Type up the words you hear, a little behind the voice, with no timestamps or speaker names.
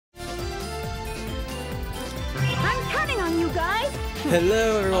guys.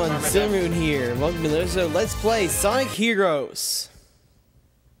 Hello everyone, Silvermoon here. Welcome to another episode of Let's Play Sonic Heroes.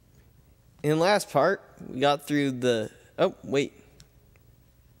 In the last part, we got through the... Oh, wait.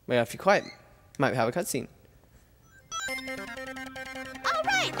 Wait, I have to be quiet. Might have a cutscene.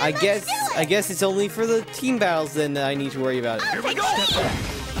 Alright, I guess it's only for the team battles then that I need to worry about it. Here we go! I'll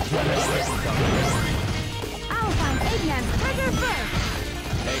find Eggman's treasure first.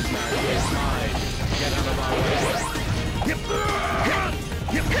 Eggman is mine. Get out of my way.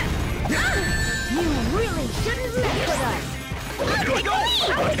 You really shouldn't mess with us. Let's go!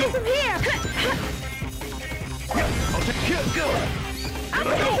 I'll take it from here. I'll take it. Go! I'll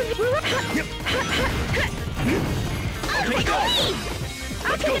take it from here. I'll take it.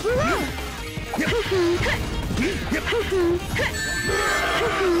 I'll take it from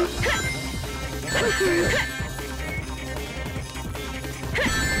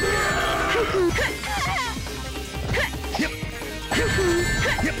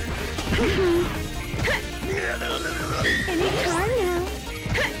Anytime now.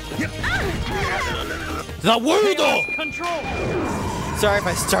 The world! Control! Sorry if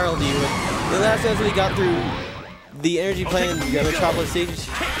I startled you. The last episode we got through the energy plant and the Metropolis stage.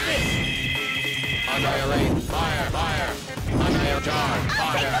 Annihilate! Fire! Fire! Annihilate! Charge!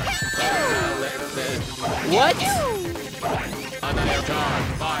 Fire! What? Annihilate! Charge!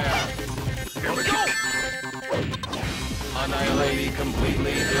 Fire! Here we go! Annihilate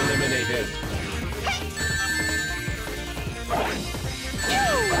completely eliminated.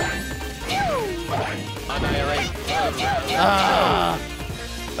 Annihilate! Ah.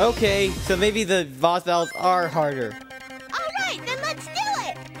 Okay, so maybe the boss battles are harder. Alright, then let's do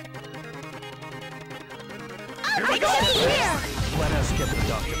it. Here we go! Here. Let us get the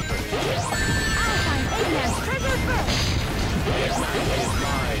doctor first. I'll find Eggman's treasure first. Eggman is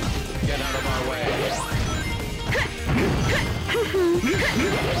mine. Get out of our way.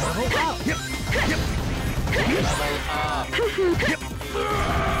 Level up.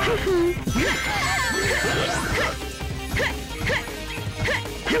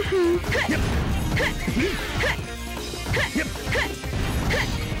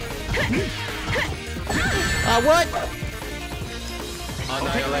 What?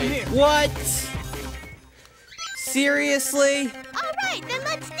 Annihilate. What? Seriously? Alright, then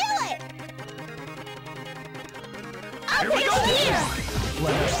let's do it. I'll Here we take go. it here.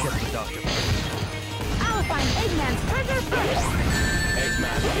 Let us get the doctor first. I'll find Eggman's treasure first.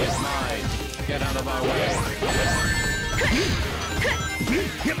 Eggman is mine. Get out of our way.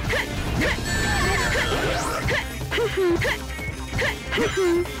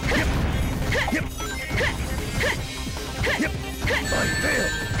 I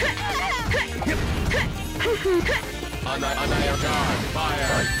failed. Annihilate charge. Fire.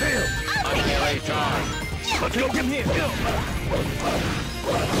 I failed. Annihilate charge. Let's go from here. Go.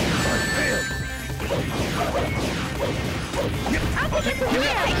 I failed. I'll take it from here.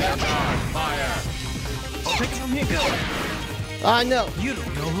 Annihilate charge. Fire. I'll take it from here. Go. No. You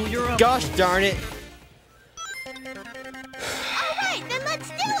don't know who you're up. Gosh darn it. Alright, then let's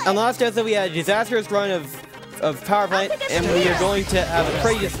do it. On the last episode we had a disastrous run of power plant, and we are going to have a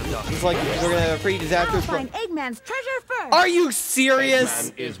pretty we're gonna have a pretty I'll disastrous run. find Eggman's treasure first. Are you serious?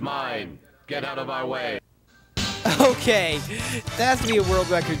 Eggman is mine. Get out of our way. Okay, that's gonna be a world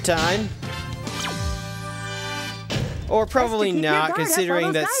record time. Or probably keep your not, guard up while considering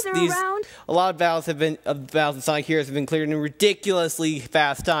those that guys are these around. a lot of battles in Sonic Heroes have been cleared in a ridiculously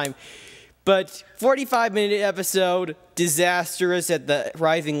fast time. But 45-minute episode, disastrous at the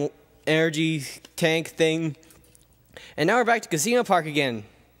rising energy tank thing. And now we're back to Casino Park again.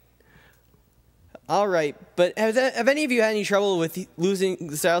 Alright, but have any of you had any trouble with losing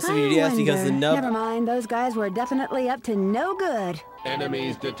the stylus of your DS because the nub... Never mind, those guys were definitely up to no good.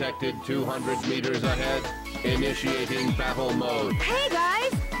 Enemies detected 200 meters ahead. Initiating battle mode. Hey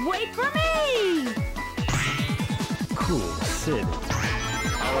guys, wait for me! Cool city.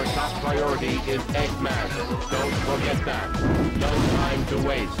 Our top priority is Eggman. Don't forget that. No time to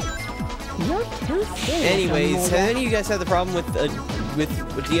waste. You're too serious. Anyways, Omega. have any of you guys had the problem with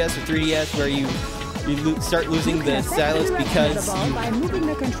DS or 3DS where you start losing You the can affect stylus the direction because of the ball by moving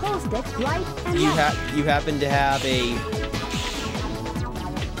the control sticks right and left. you happen to have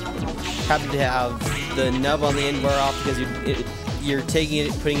the nub on the end bar off because you're taking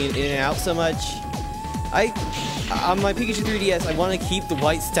it, putting it in and out so much. On my Pikachu 3DS, I want to keep the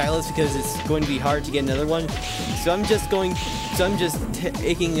white stylus because it's going to be hard to get another one. So I'm just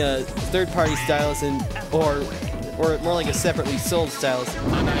taking a third-party stylus or more like a separately sold stylus.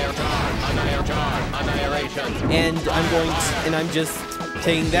 Annihilation. And I'm just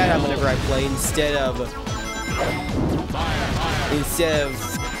taking that out whenever I play instead of instead of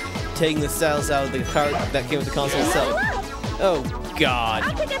taking the stylus out of the cart that came with the console itself. Oh God.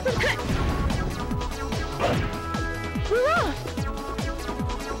 I'll take it from Hurrah!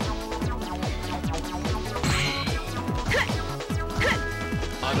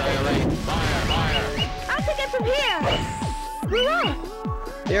 Annihilate. Fire, fire. I'll take it from here! Hurrah!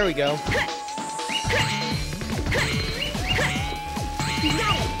 There we go. You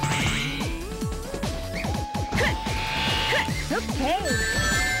got it! Okay.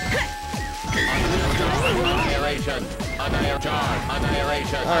 Annihilation.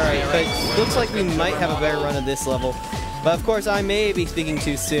 Annihilation. Alright, but looks like we might have a better run of this level. But of course, I may be speaking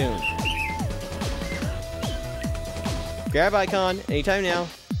too soon. Grab icon, anytime now.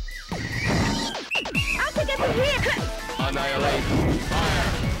 I'll take it from here! Annihilate. Fire.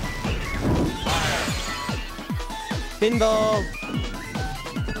 Fire. Pinball!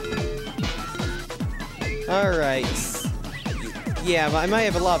 Alright. Yeah, I might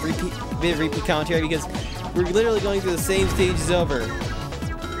have a lot of bit of repeat commentary because we're literally going through the same stages over.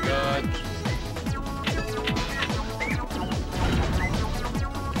 Good.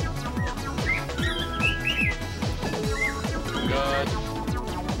 Good.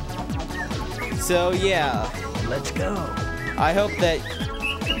 So yeah. Let's go. I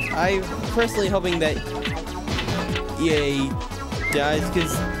personally hoping that EA dies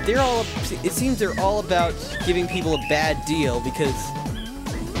because it seems they're all about giving people a bad deal because,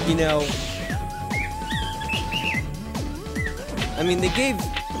 you know, I mean, they gave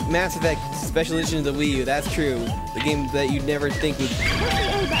Mass Effect Special Edition to the Wii U, that's true. The game that you'd never think you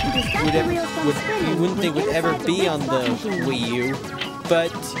wouldn't think would ever be on the Wii U.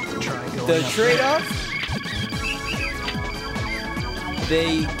 But the trade-off,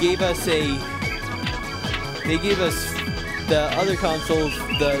 they gave us the other consoles,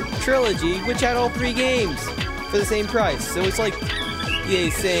 the trilogy, which had all 3 games for the same price. So it's like EA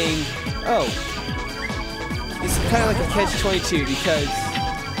saying, oh, it's kind of like a catch-22 because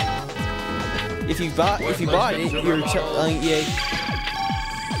if you bought it, you're telling EA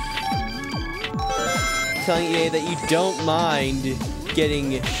that you don't mind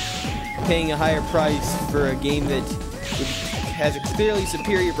paying a higher price for a game that has a clearly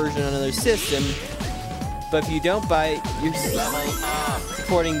superior version on another system. But if you don't buy it, you're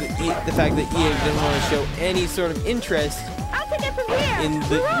supporting the fact that EA doesn't want to show any sort of interest in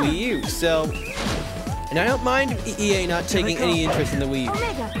the Wii U. So, and I don't mind EA not taking any interest in the Wii U.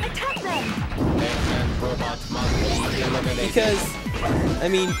 Omega, attack them! Because, I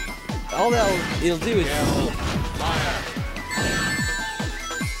mean, all it'll do is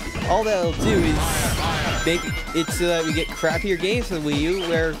make it so that we get crappier games for the Wii U,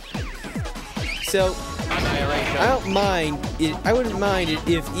 so I don't mind it. I wouldn't mind it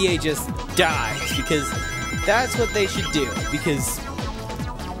if EA just dies, because that's what they should do. Because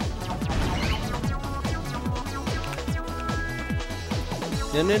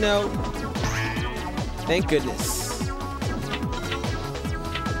no. Thank goodness.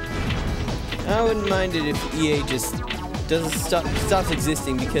 I wouldn't mind it if EA just stops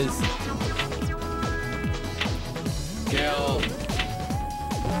existing, because Kill.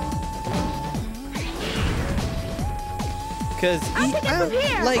 Because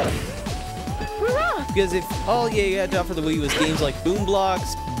if all EA had to offer the Wii was games like Boom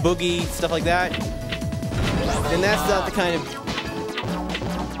Blocks, Boogie, stuff like that, then that's not the kind of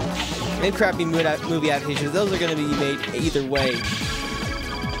and crappy movie adaptations. Those are going to be made either way.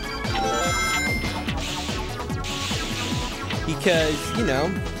 Because, you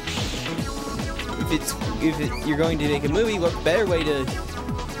know, if you're going to make a movie, what better way to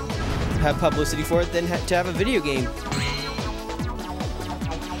have publicity for it than to have a video game?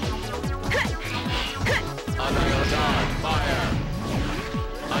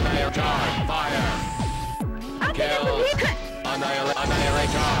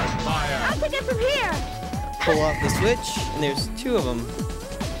 I'll take it from here! Pull off the switch, and there's 2 of them.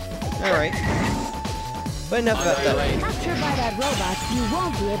 Alright. But enough about that. Captured by that robot, you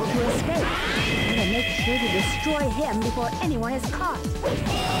won't be able to escape. Gotta make sure to destroy him before anyone is caught.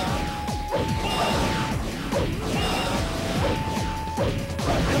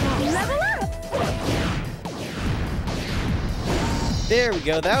 Level up! There we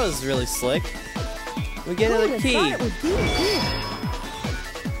go, that was really slick. We get another key.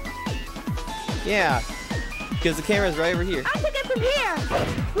 Yeah, because the camera's right over here. I'll take it from here!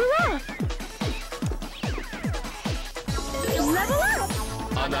 Hurrah! Level up!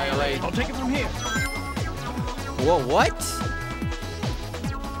 Annihilate. I'll take it from here. Whoa, what?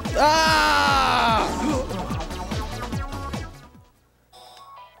 Ah!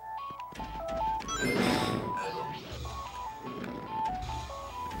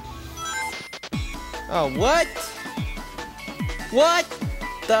 Oh, what? What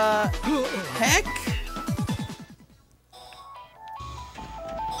the heck?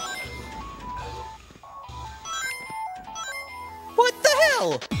 What the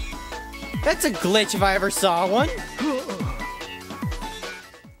hell? That's a glitch if I ever saw one.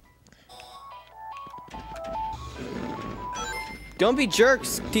 Don't be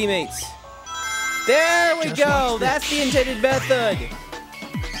jerks, teammates. There we go. That's the intended method.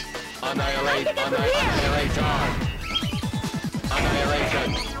 Annihilate, annihilate, charge.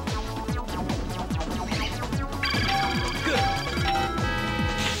 Annihilation.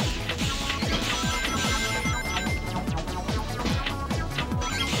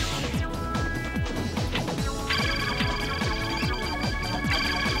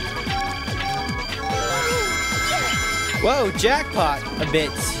 Whoa, jackpot a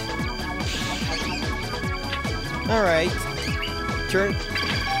bit. All right. Turn.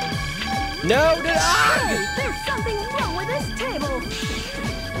 No, Hey, there's something wrong with this table.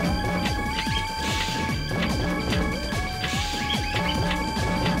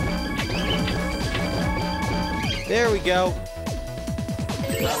 There we go.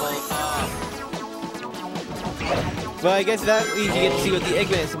 Well, I guess that means you get to see what the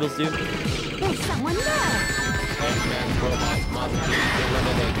Eggman symbols do. There's someone there. Eggman robots must be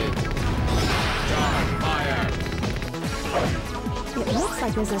eliminated. Charge, fire. It looks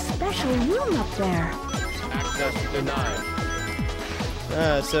like there's a special room up there. Access denied.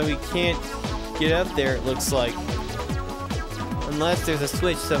 So we can't get up there, it looks like. Unless there's a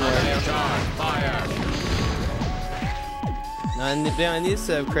switch somewhere. Charge, fire. Not in behind these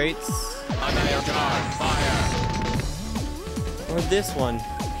crates. Charge, fire. Or this one.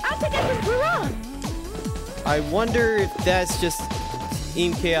 I'll take it from Hurrah! I wonder if that's just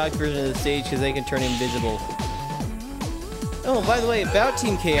Team Chaotix version of the stage because they can turn invisible. Oh, by the way, about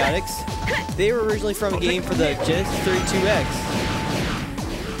Team Chaotix, they were originally from a game for the Genesis 32X.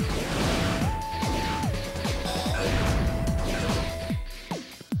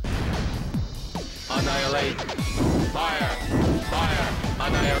 Annihilate. Fire. Fire.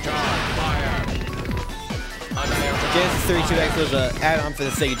 Annihilate. Fire. Annihilate. Genesis 32X was an add-on for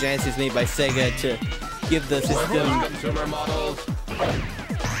the Sega Genesis made by Sega to give the system Consumer models.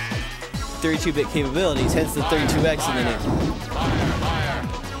 32-bit capabilities, hence the 32X in the name. Fire. Fire.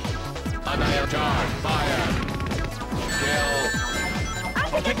 Annihilate. Fire. Kill. I'll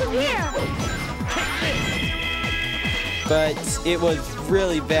take it from here! But it was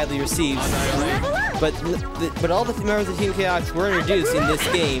really badly received. Level up! But all the members of Team Chaotix were introduced in this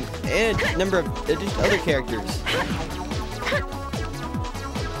game, and a number of other characters.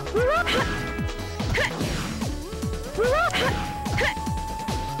 Hurrah! Hurrah!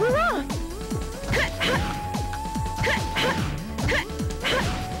 Hurrah!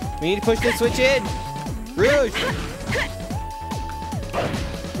 We need to push this switch in! Rouge!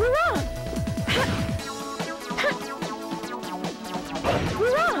 Hurrah! Hurrah!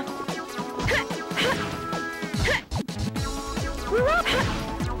 Hurrah!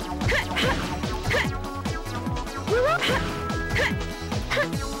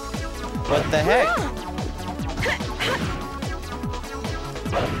 What the heck?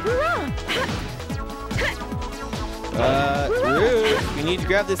 Rouge, we need to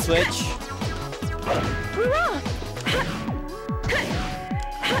grab this switch. Hurrah!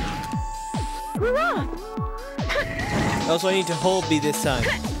 Hurrah! Also, I need to hold B this time.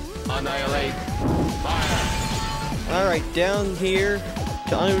 Annihilate. Fire. Alright, down here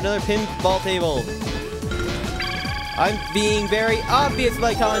to onto another pinball table. I'm being very obvious in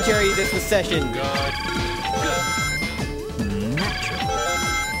my commentary this session. Good.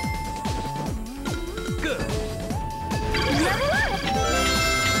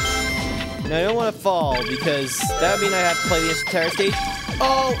 Now, I don't want to fall because that would mean I have to play this entire stage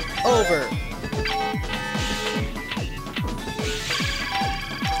all over.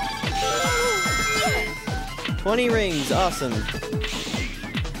 Yeah! 20 rings, awesome.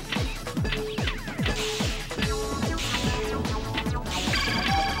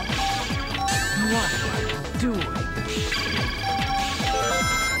 What am I doing?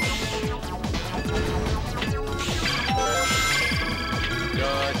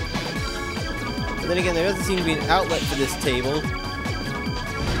 Good. But then again, there doesn't seem to be an outlet for this table.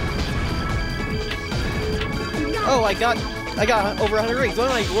 Oh, I got over 100 rings. What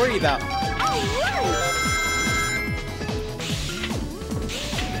am I worried about?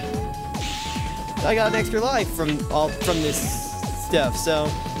 I got an extra life from this stuff, so.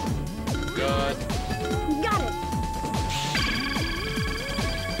 Good. Got it!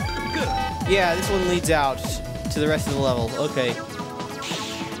 Yeah, this one leads out to the rest of the level. Okay.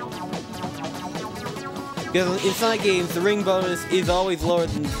 Because in Sonic games, the ring bonus is always lower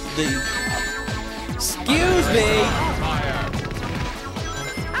than the... Excuse me!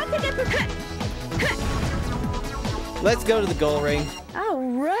 Let's go to the goal ring. All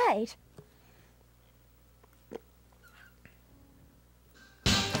right.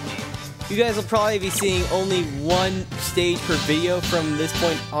 You guys will probably be seeing only one stage per video from this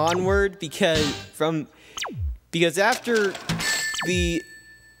point onward because after the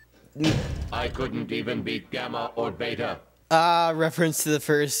I couldn't even beat Gamma or Beta. reference to the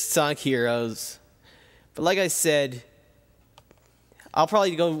first Sonic Heroes. But like I said, I'll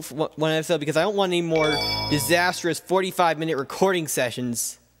probably go one episode because I don't want any more disastrous 45-minute recording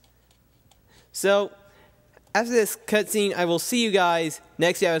sessions. So, after this cutscene, I will see you guys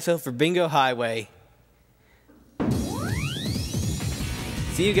next episode for Bingo Highway.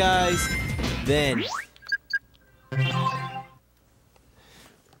 See you guys then.